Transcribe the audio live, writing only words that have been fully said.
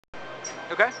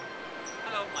Okay.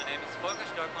 Hello, my name is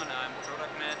Stockman. I'm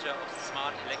product manager of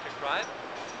Smart Electric Drive.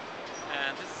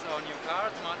 And this is our new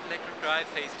car, Smart Electric Drive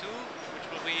Phase 2, which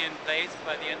will be in place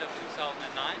by the end of 2009.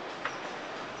 It's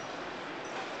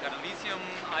got a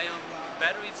lithium-ion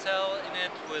battery cell in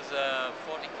it with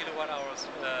 40 kilowatt hours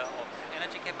of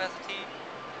energy capacity.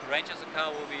 The range of the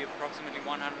car will be approximately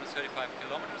 135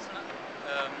 kilometers.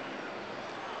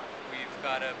 We've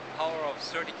got a power of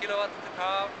 30 kilowatts in the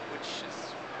car, which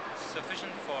is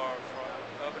sufficient for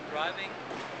urban driving.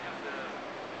 The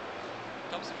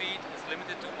top speed is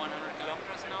limited to 100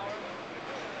 kilometers an hour.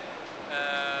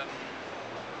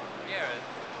 Yeah,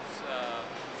 it's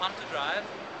fun to drive,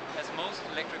 as most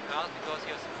electric cars, because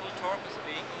you have full torque with the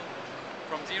vehicle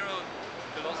from zero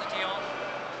velocity on,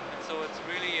 and so it's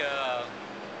really a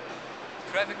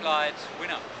traffic light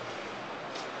winner.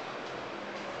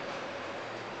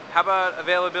 How about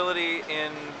availability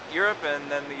in Europe and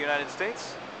then the United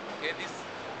States? Okay, this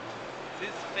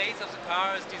phase of the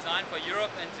car is designed for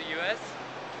Europe and the US.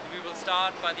 We will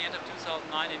start by the end of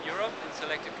 2009 in Europe, in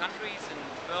selected countries, in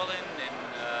Berlin,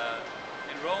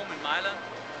 in Rome, in Milan,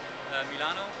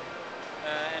 Milano,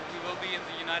 and we will be in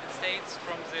the United States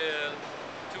from the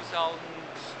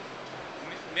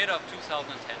mid of 2010.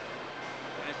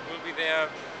 And it will be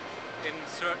there in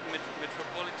certain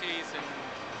metropolities in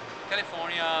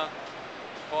California,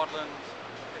 Portland.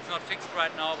 It's not fixed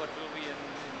right now, but will be in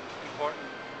important